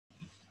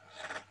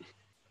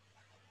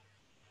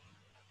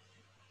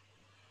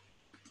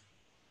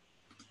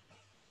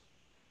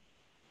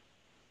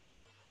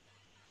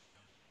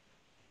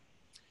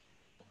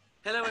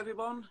Hello,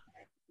 everyone.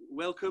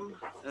 Welcome.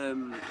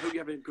 Hope you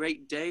have a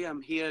great day.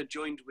 I'm here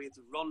joined with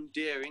Ron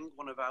Deering,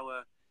 one of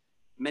our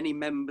many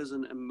members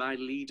and my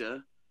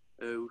leader,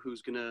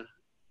 who's going to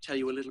tell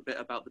you a little bit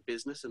about the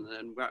business.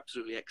 And we're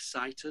absolutely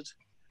excited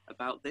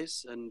about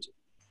this. And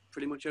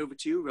pretty much over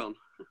to you, Ron.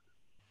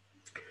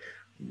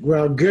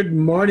 Well, good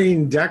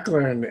morning,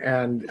 Declan.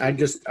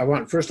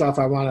 And first off,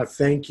 I want to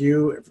thank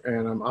you,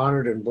 and I'm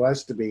honored and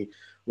blessed to be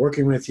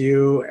working with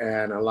you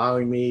and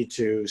allowing me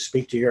to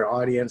speak to your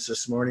audience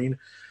this morning.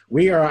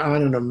 We are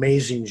on an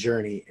amazing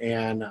journey.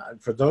 And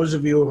for those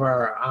of you who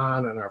are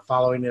on and are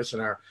following this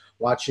and are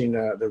watching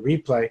the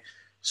replay,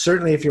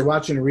 certainly if you're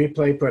watching a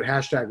replay, put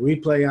hashtag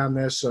replay on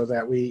this so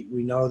that we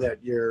know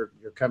that you're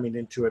coming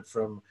into it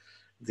from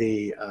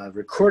the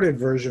recorded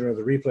version or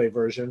the replay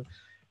version.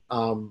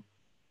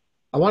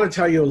 I want to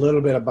tell you a little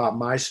bit about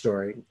my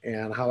story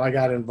and how I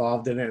got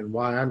involved in it and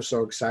why I'm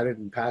so excited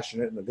and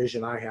passionate and the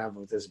vision I have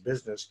with this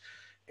business,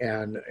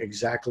 and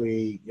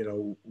exactly,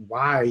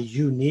 why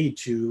you need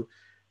to,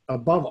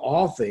 above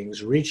all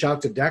things, reach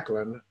out to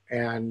Declan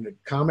and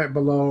comment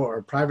below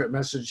or private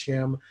message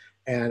him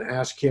and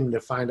ask him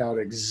to find out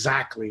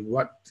exactly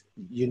what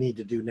you need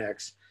to do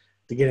next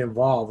to get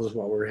involved with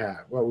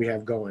what we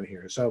have going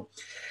here. So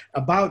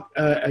about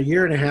a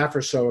year and a half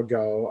or so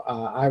ago,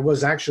 I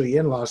was actually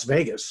in Las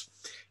Vegas,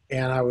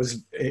 and I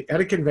was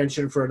at a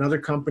convention for another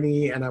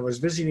company, and I was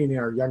visiting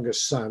our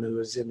youngest son, who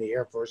is in the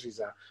Air Force.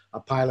 He's a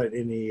pilot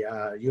in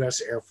the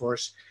U.S. Air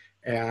Force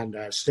and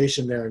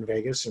stationed there in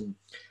Vegas. And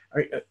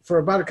for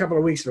about a couple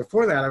of weeks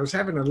before that, I was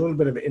having a little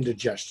bit of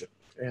indigestion.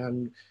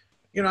 And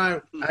I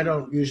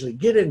don't usually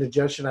get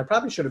indigestion. I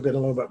probably should have been a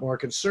little bit more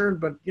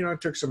concerned, but, I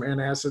took some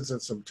antacids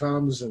and some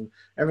Tums and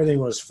everything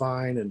was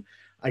fine. And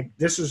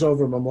this was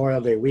over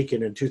Memorial Day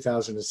weekend in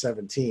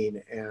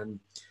 2017. And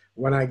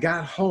when I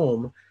got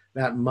home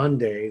that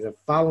Monday, the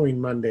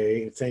following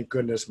Monday, thank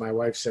goodness, my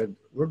wife said,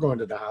 we're going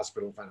to the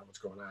hospital to find out what's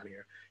going on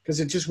here, because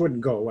it just wouldn't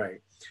go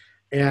away.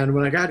 And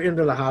when I got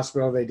into the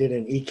hospital, they did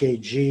an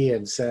EKG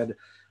and said,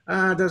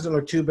 it doesn't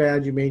look too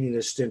bad. You may need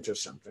a stent or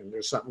something.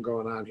 There's something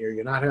going on here.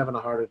 You're not having a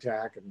heart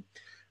attack.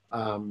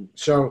 And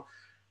so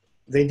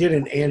they did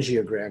an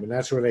angiogram, and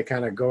that's where they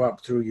kind of go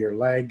up through your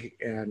leg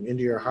and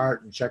into your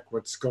heart and check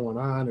what's going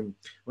on. And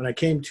when I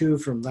came to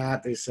from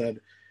that, they said,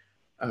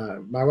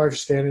 my wife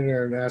was standing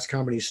there and asked,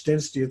 how many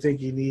stents do you think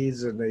he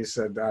needs? And they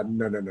said,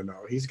 no.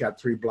 He's got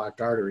 3 blocked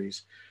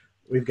arteries.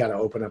 We've got to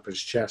open up his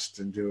chest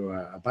and do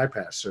a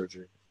bypass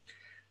surgery.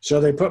 So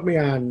they put me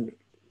on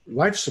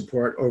life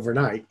support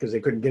overnight because they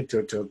couldn't get to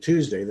it till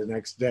Tuesday, the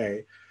next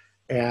day.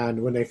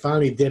 And when they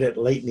finally did it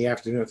late in the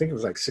afternoon, I think it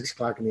was like 6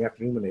 o'clock in the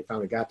afternoon when they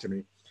finally got to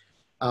me,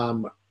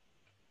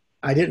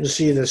 I didn't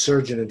see the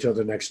surgeon until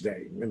the next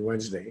day, on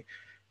Wednesday.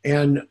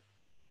 And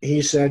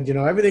he said,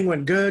 everything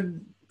went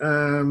good,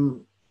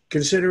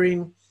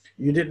 considering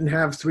you didn't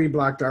have 3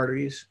 blocked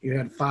arteries, you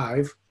had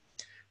 5,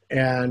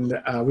 and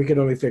we could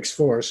only fix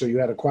 4, so you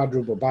had a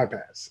quadruple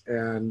bypass.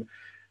 And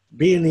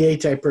being the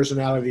A-type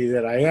personality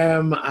that I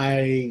am,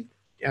 I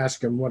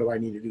asked him, what do I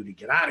need to do to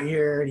get out of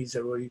here? And he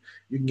said, well, you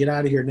can get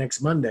out of here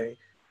next Monday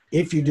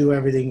if you do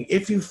everything,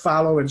 if you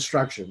follow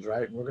instructions,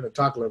 right? And we're going to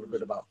talk a little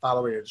bit about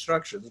following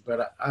instructions.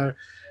 But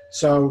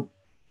so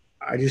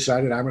I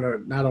decided I'm going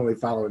to not only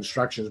follow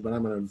instructions, but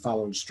I'm going to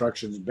follow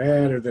instructions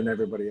better than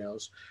everybody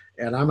else.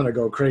 And I'm going to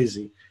go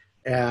crazy.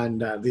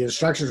 And the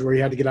instructions were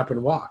you had to get up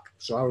and walk.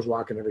 So I was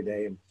walking every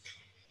day. And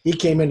he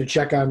came in to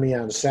check on me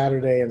on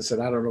Saturday and said,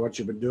 I don't know what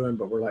you've been doing,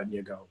 but we're letting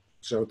you go.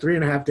 So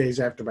 3.5 days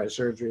after my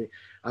surgery,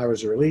 I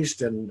was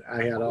released, and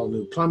I had all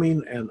new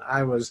plumbing, and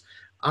I was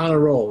on a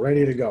roll,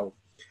 ready to go.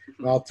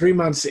 Well, 3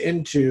 months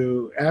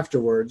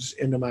afterwards,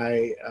 into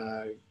my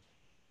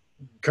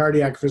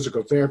cardiac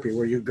physical therapy,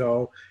 where you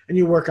go and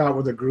you work out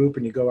with a group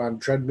and you go on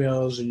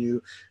treadmills and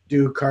you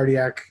do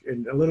cardiac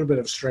and a little bit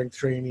of strength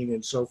training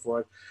and so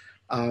forth.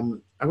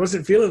 I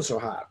wasn't feeling so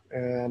hot,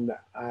 and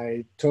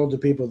I told the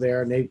people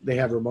there, and they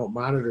have remote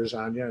monitors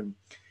on you, and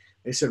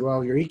they said,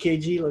 well, your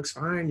EKG looks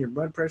fine, your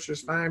blood pressure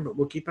is fine, but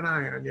we'll keep an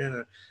eye on you.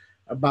 And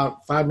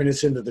about 5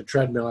 minutes into the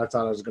treadmill, I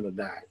thought I was going to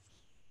die.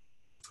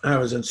 I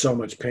was in so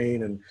much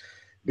pain, and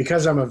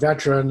because I'm a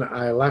veteran,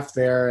 I left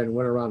there and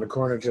went around the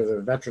corner to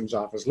the veterans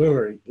office,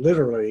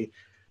 literally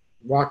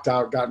walked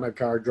out, got in my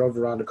car, drove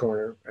around the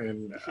corner,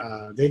 and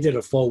they did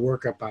a full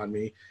workup on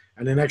me.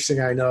 And the next thing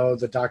I know,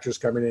 the doctor's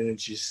coming in and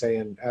she's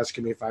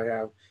asking me if I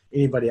have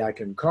anybody I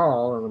can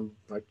call. And I'm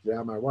like,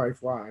 yeah, my wife,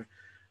 why?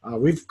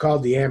 We've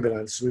called the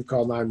ambulance. We've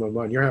called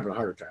 911. You're having a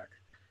heart attack.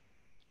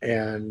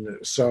 And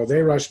so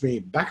they rushed me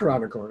back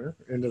around the corner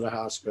into the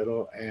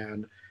hospital.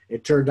 And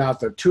it turned out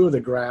that 2 of the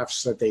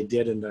grafts that they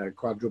did in the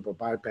quadruple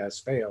bypass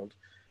failed,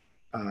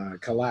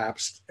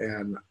 collapsed.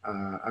 And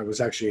I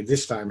was actually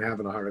this time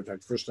having a heart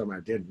attack. First time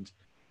I didn't.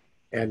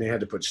 And they had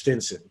to put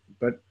stents in.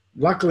 But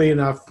luckily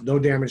enough, no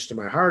damage to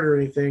my heart or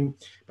anything,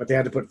 but they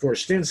had to put 4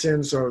 stents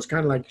in. So it was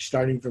kind of like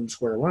starting from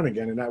square one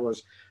again. And that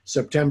was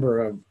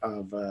September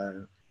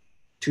of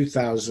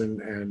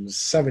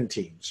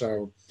 2017.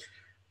 So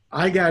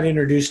I got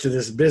introduced to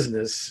this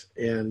business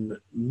in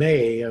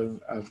May of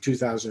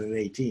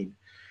 2018.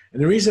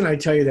 And the reason I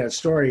tell you that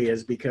story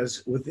is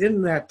because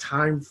within that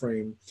time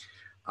frame,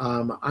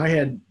 I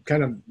had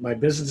kind of, my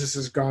business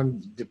has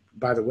gone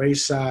by the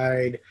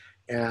wayside,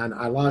 and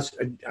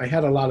I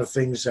had a lot of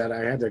things that I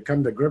had to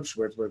come to grips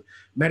with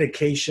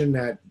medication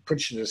that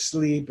puts you to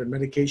sleep and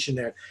medication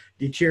that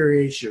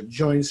deteriorates your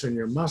joints and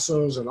your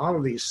muscles and all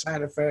of these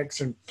side effects.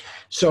 And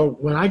so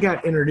when I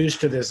got introduced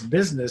to this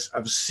business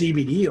of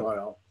CBD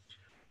oil,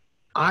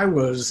 I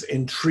was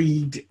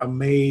intrigued,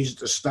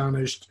 amazed,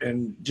 astonished,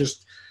 and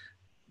just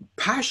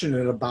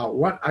passionate about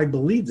what I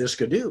believed this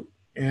could do.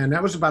 And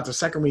that was about the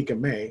second week of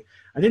May.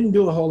 I didn't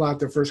do a whole lot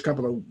the first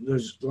couple of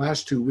those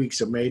last 2 weeks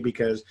of May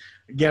because,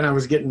 again, I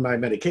was getting my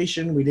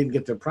medication. We didn't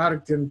get the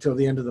product in until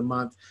the end of the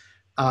month.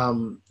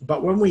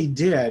 But when we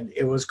did,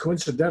 it was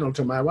coincidental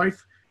to my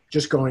wife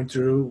just going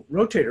through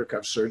rotator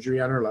cuff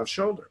surgery on her left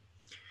shoulder.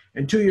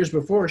 And 2 years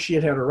before, she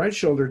had her right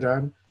shoulder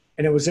done,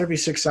 and it was every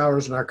 6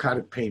 hours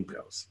narcotic pain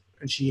pills.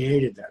 And she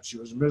hated that. She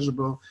was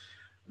miserable.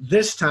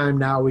 This time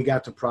now we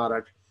got the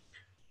product,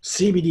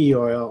 CBD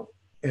oil,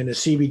 and the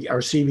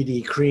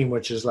CBD cream,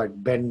 which is like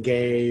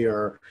Bengay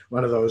or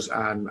one of those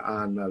on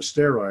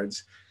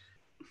steroids.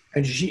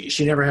 And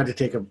she never had to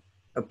take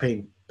a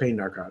pain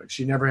narcotic.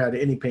 She never had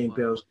any pain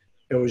pills.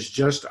 It was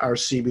just our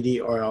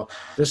CBD oil,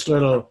 this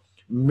little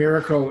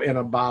miracle in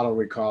a bottle,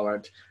 we call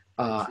it,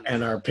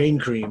 and our pain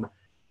cream,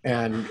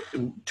 and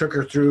took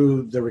her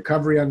through the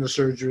recovery on the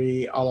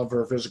surgery, all of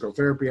her physical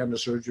therapy on the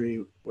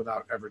surgery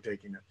without ever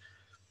taking it.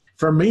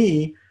 For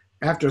me,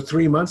 after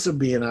 3 months of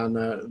being on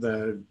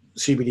the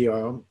CBD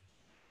oil,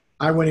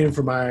 I went in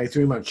for my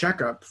 3-month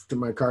checkup to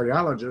my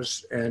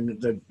cardiologist,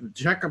 and the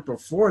checkup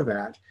before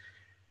that,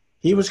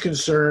 he was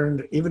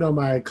concerned, even though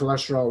my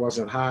cholesterol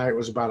wasn't high, it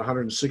was about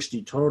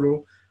 160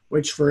 total,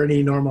 which for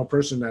any normal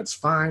person, that's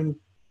fine.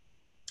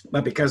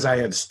 But because I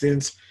had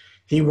stents,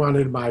 he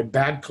wanted my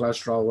bad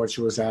cholesterol, which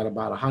was at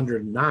about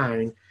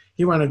 109,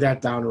 he wanted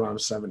that down around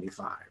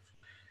 75.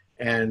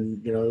 And,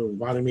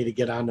 wanted me to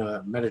get on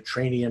a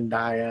Mediterranean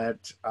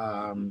diet.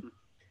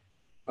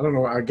 I don't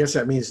know, I guess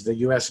that means the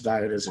US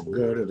diet isn't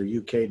good, or the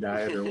UK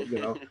diet, or,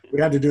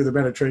 we had to do the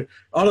Mediterranean,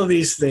 all of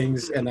these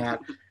things and that.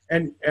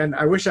 And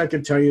I wish I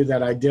could tell you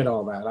that I did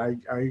all that.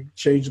 I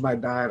changed my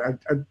diet.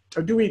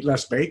 I do eat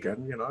less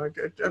bacon,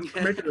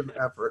 I'm making an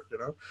effort,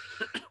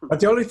 But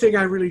the only thing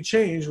I really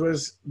changed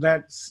was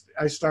that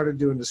I started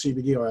doing the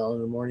CBD oil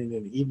in the morning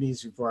and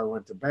evenings before I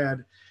went to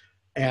bed.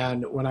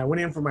 And when I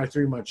went in for my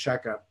 3-month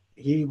checkup,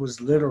 he was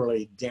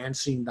literally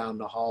dancing down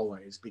the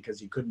hallways because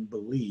he couldn't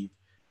believe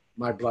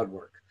my blood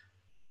work.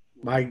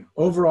 My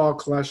overall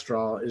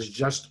cholesterol is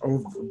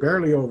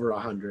barely over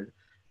 100,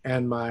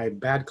 and my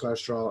bad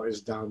cholesterol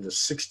is down to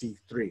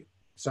 63,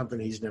 something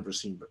he's never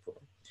seen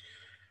before.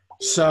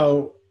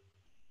 So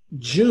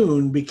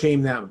June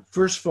became that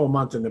first full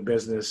month in the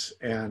business,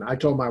 and I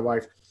told my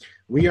wife,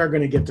 we are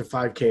going to get to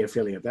 5K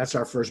affiliate. That's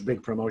our first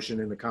big promotion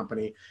in the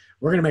company.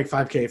 We're going to make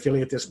 5K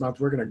affiliate this month.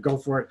 We're going to go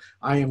for it.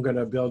 I am going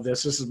to build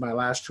this. This is my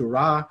last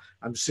hurrah.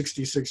 I'm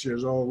 66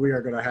 years old. We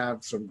are going to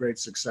have some great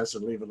success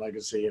and leave a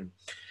legacy. And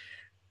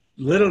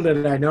little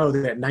did I know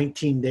that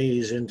 19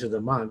 days into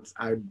the month,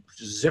 I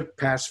zipped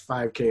past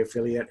 5K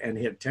affiliate and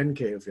hit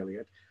 10K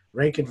affiliate,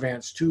 rank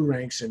advanced 2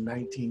 ranks in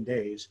 19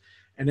 days,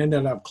 and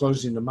ended up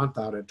closing the month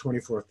out at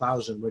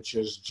 24,000, which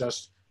is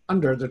just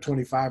under the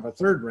 25, a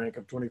third rank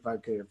of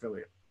 25K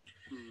affiliate.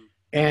 Mm-hmm.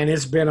 And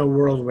it's been a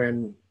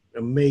whirlwind,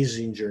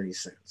 amazing journey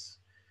since.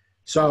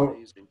 So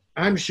amazing.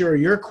 I'm sure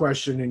your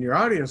question and your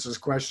audience's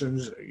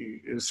questions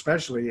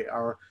especially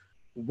are,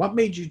 what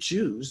made you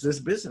choose this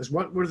business?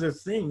 What were the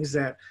things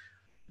that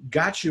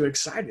got you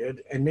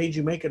excited and made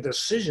you make a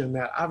decision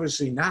that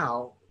obviously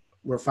now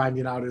we're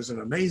finding out is an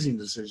amazing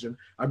decision,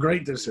 a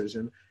great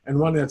decision, and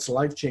one that's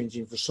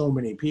life-changing for so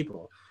many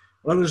people?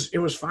 Well, it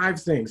was 5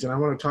 things, and I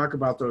want to talk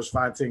about those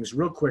 5 things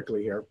real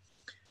quickly here.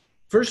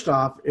 First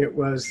off, it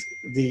was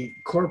the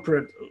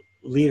corporate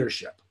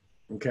leadership,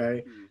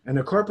 okay? And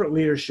the corporate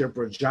leadership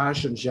with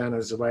Josh and Jenna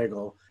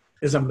Zweigel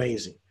is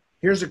amazing.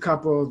 Here's a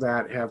couple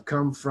that have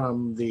come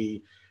from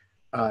the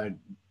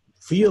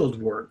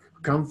field work,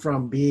 come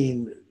from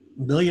being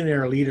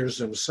millionaire leaders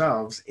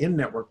themselves in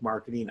network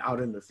marketing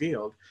out in the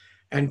field,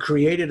 and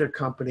created a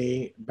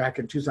company back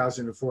in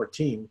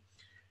 2014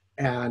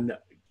 and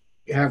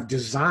have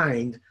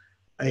designed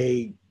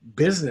a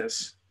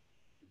business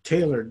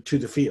tailored to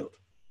the field.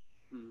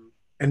 Mm-hmm.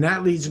 And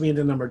that leads me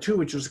into number 2,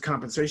 which was the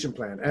compensation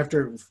plan.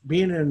 After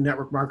being in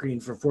network marketing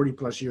for 40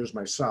 plus years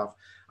myself,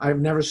 I've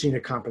never seen a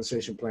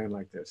compensation plan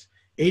like this.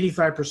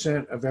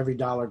 85% of every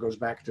dollar goes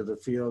back to the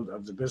field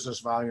of the business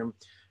volume.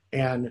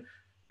 And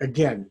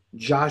again,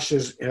 Josh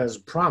has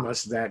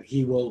promised that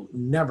he will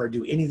never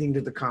do anything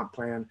to the comp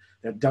plan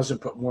that doesn't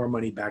put more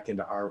money back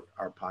into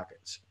our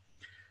pockets.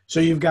 So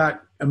you've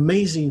got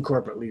amazing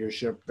corporate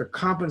leadership, the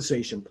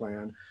compensation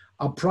plan,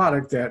 a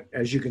product that,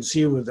 as you can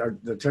see with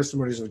the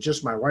testimonies of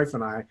just my wife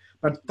and I,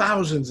 but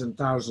thousands and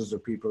thousands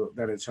of people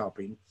that it's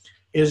helping,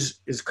 is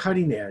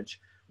cutting edge.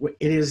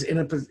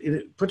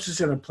 It puts us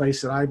in a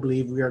place that I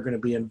believe we are going to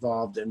be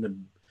involved in the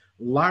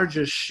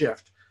largest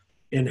shift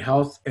in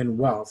health and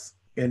wealth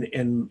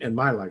in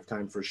my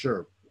lifetime for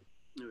sure.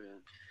 Oh, yeah.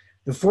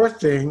 The fourth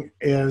thing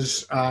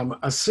is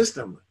a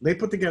system. They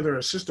put together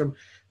a system.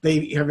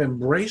 They have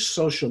embraced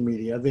social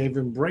media. They've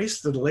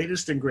embraced the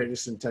latest and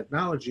greatest in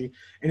technology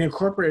and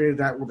incorporated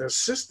that with a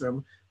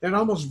system that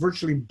almost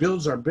virtually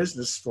builds our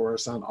business for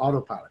us on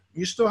autopilot.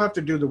 You still have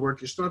to do the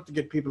work. You still have to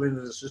get people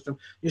into the system.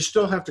 You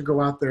still have to go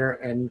out there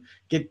and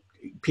get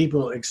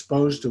people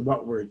exposed to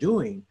what we're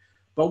doing.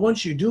 But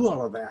once you do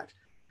all of that,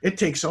 it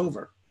takes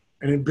over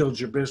and it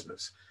builds your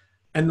business.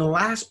 And the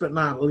last but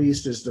not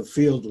least is the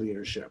field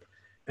leadership.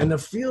 And the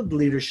field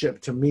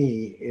leadership to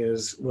me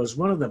was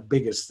one of the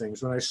biggest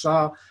things. When I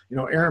saw,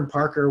 Aaron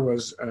Parker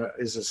is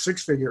a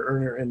six-figure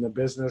earner in the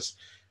business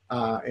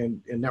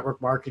in network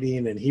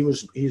marketing, and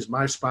he's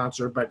my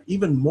sponsor. But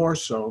even more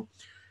so,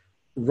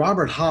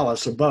 Robert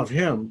Hollis above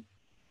him,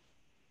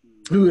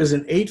 who is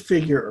an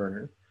eight-figure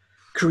earner,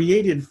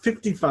 created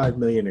 55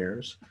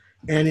 millionaires,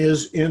 and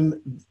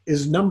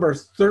is number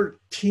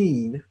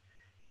 13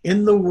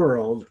 in the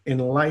world in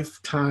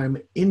lifetime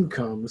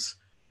incomes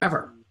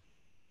ever.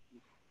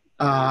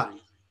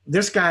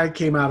 This guy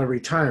came out of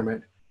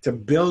retirement to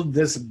build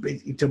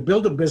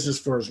a business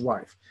for his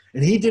wife.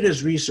 And he did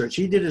his research.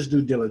 He did his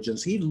due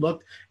diligence. He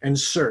looked and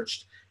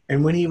searched.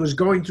 And when he was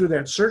going through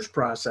that search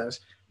process,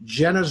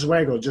 Jenna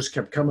Zweigel just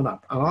kept coming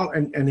up.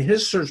 And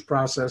his search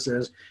process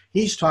is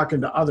he's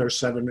talking to other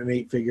 7- and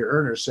 8-figure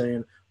earners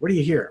saying, what do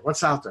you hear?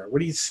 What's out there? What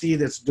do you see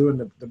that's doing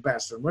the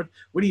best? And what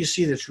do you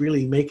see that's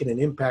really making an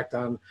impact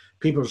on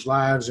people's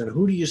lives? And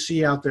who do you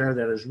see out there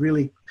that is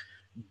really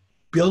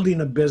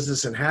building a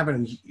business and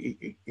having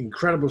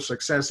incredible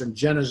success? And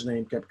Jenna's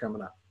name kept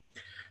coming up.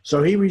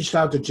 So he reached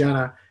out to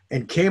Jenna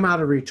and came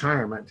out of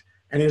retirement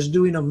and is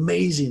doing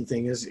amazing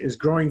things, is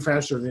growing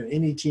faster than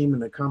any team in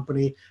the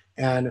company.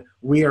 And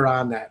we are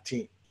on that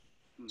team.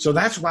 So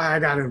that's why I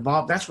got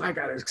involved. That's why I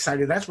got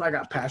excited. That's why I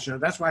got passionate.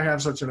 That's why I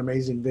have such an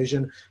amazing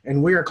vision.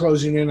 And we are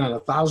closing in on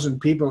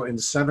 1,000 people in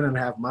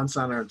 7.5 months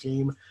on our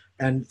team.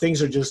 And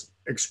things are just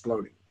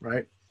exploding,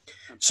 right?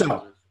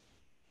 So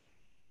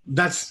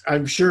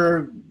I'm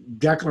sure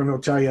Declan will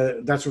tell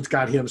you that's what's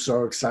got him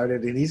so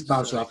excited, and he's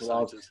bouncing off the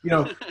walls.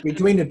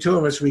 Between the two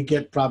of us, we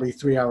get probably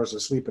 3 hours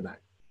of sleep a night.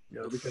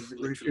 Because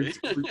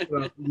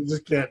you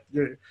just can't.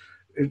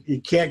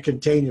 You can't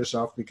contain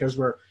yourself because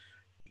we're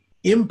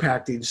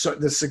impacting. So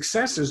the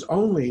success is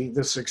only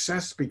the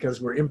success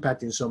because we're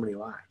impacting so many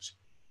lives.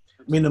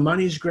 I mean, the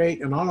money's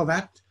great and all of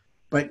that,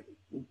 but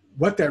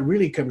what that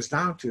really comes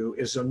down to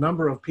is the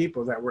number of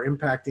people that we're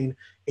impacting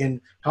in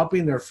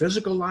helping their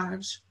physical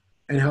lives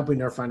and helping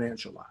their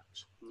financial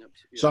lives. Yep.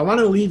 So I want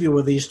to leave you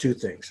with these two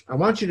things. I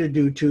want you to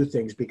do two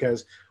things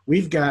because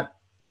we've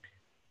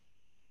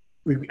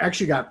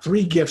actually got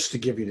 3 gifts to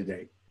give you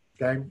today.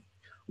 Okay.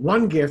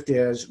 One gift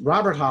is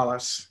Robert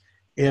Hollis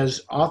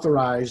is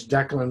authorized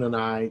Declan and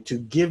I to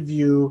give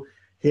you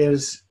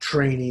his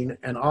training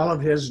and all of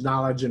his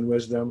knowledge and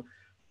wisdom,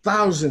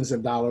 thousands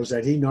of dollars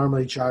that he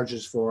normally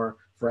charges for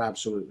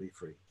absolutely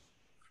free.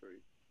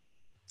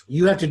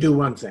 You have to do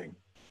one thing.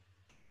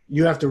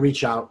 You have to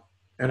reach out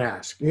and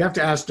ask. You have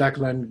to ask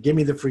Declan, give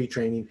me the free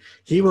training.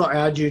 He will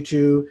add you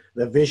to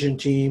the vision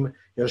team.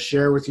 He'll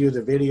share with you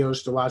the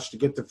videos to watch to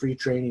get the free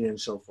training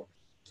and so forth.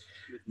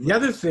 The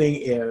other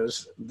thing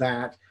is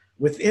that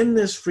within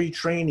this free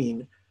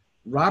training,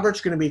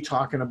 Robert's going to be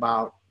talking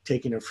about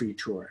taking a free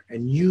tour,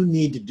 and you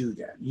need to do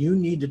that. You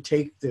need to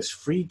take this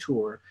free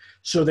tour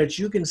so that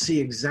you can see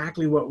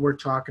exactly what we're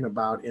talking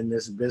about in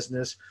this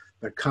business,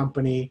 the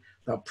company,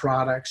 the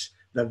products,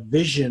 the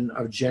vision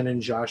of Jen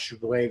and Josh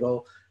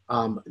Weigel.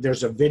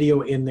 There's a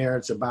video in there.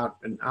 It's about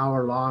an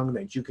hour long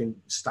that you can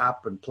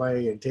stop and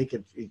play and take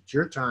it. It's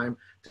your time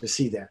to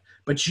see that.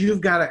 But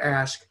you've got to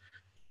ask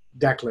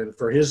Declan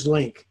for his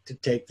link to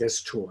take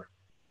this tour.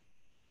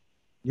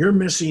 You're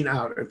missing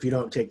out if you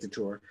don't take the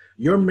tour.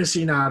 You're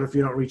missing out if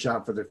you don't reach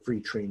out for the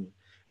free training.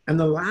 And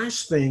the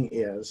last thing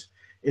is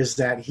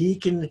that he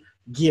can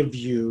give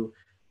you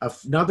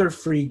another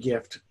free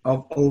gift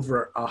of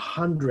over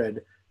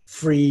 100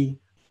 free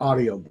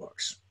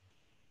audiobooks.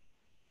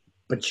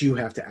 But you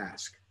have to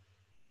ask.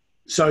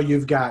 So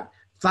you've got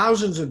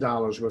thousands of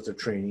dollars worth of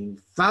training,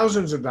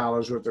 thousands of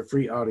dollars worth of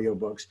free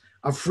audiobooks,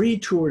 a free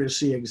tour to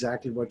see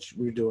exactly what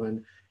we're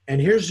doing.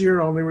 And here's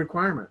your only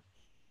requirement.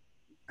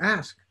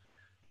 Ask.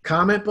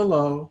 Comment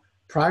below,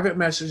 private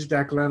message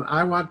Declan.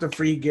 I want the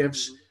free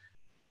gifts.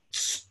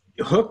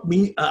 Hook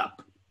me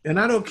up. And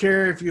I don't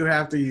care if you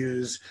have to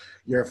use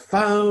your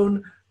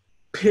phone,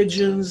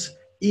 pigeons,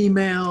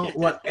 email,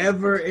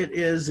 whatever it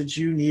is that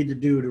you need to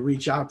do to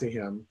reach out to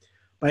him.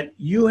 But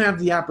you have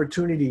the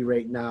opportunity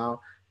right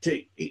now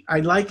I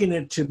liken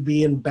it to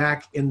being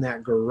back in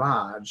that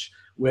garage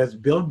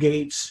with Bill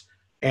Gates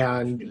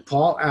and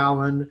Paul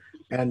Allen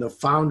and the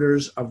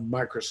founders of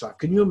Microsoft.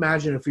 Can you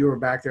imagine if you were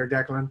back there,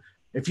 Declan?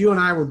 If you and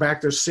I were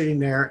back there sitting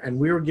there and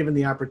we were given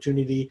the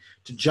opportunity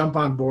to jump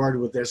on board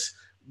with this,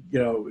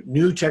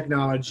 new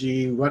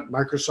technology, what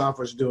Microsoft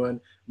was doing,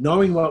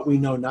 knowing what we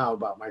know now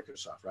about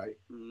Microsoft, right?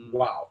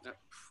 Wow.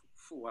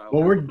 Wow.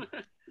 Well,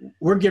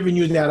 we're giving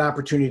you that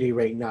opportunity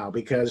right now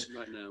because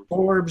Right now.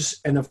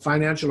 Forbes and the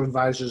financial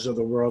advisors of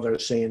the world are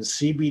saying the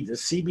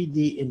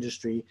CBD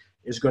industry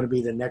is going to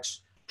be the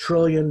next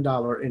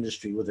trillion-dollar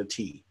industry with a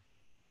T.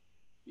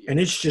 And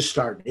it's just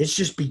starting. It's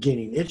just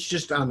beginning. It's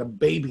just on the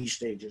baby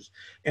stages.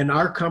 And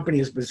our company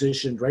is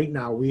positioned right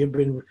now. We have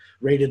been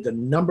rated the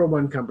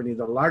 #1 company,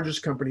 the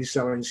largest company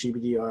selling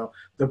CBD oil,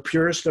 the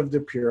purest of the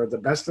pure, the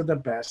best of the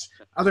best.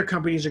 Other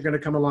companies are going to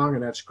come along,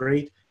 and that's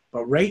great.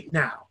 But right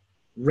now,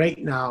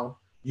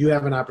 you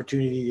have an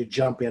opportunity to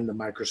jump in the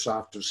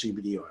Microsoft of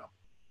CBD oil.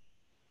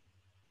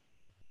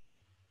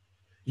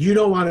 You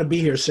don't want to be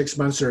here 6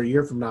 months or a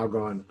year from now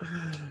going,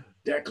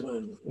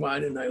 Declan, why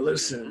didn't I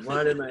listen?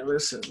 Why didn't I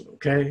listen?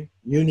 Okay.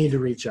 You need to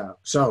reach out.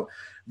 So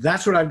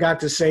that's what I've got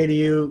to say to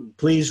you.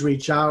 Please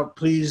reach out.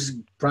 Please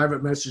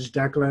private message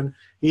Declan.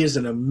 He is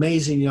an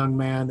amazing young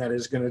man that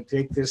is going to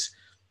take this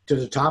to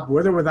the top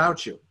with or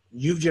without you.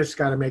 You've just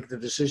got to make the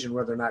decision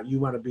whether or not you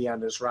want to be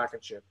on this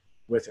rocket ship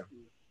with him.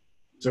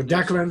 So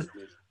Declan,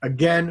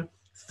 again,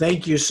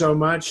 thank you so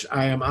much.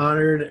 I am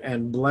honored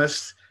and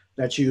blessed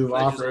that you've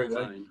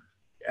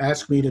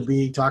asked me to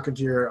be talking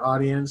to your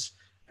audience.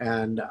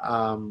 And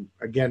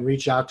again,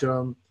 reach out to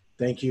him.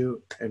 Thank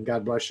you, and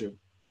God bless you.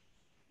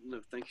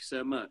 No, thank you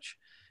so much.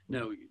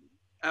 No,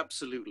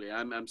 absolutely.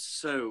 I'm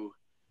so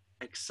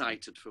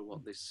excited for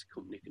what this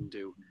company can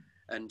do.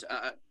 And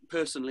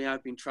personally,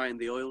 I've been trying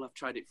the oil. I've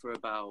tried it for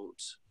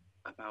about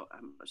I'd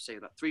say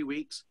about 3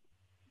 weeks.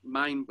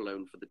 Mind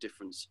blown for the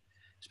difference,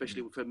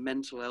 especially for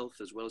mental health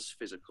as well as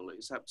physical.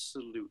 It's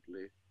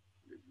absolutely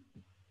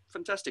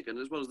fantastic, and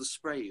as well as the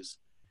sprays.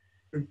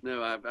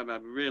 No,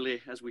 I'm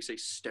really, as we say,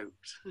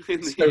 stoked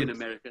in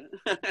America.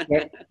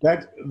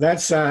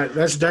 That's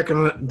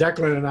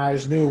Declan and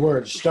I's new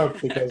word,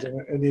 stoked, because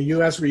in the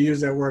U.S. we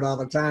use that word all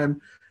the time.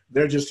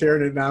 They're just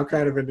hearing it now,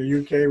 kind of in the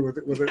U.K. with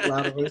a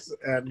lot of us,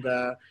 and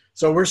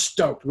so we're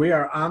stoked. We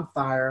are on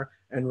fire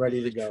and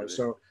ready to go.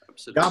 So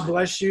absolutely. God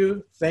bless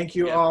you. Thank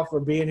you all for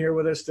being here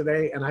with us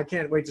today, and I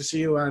can't wait to see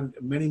you on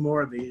many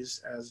more of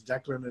these as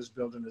Declan is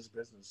building his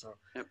business. So,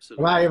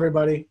 absolutely. Bye,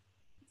 everybody.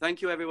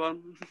 Thank you,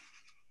 everyone.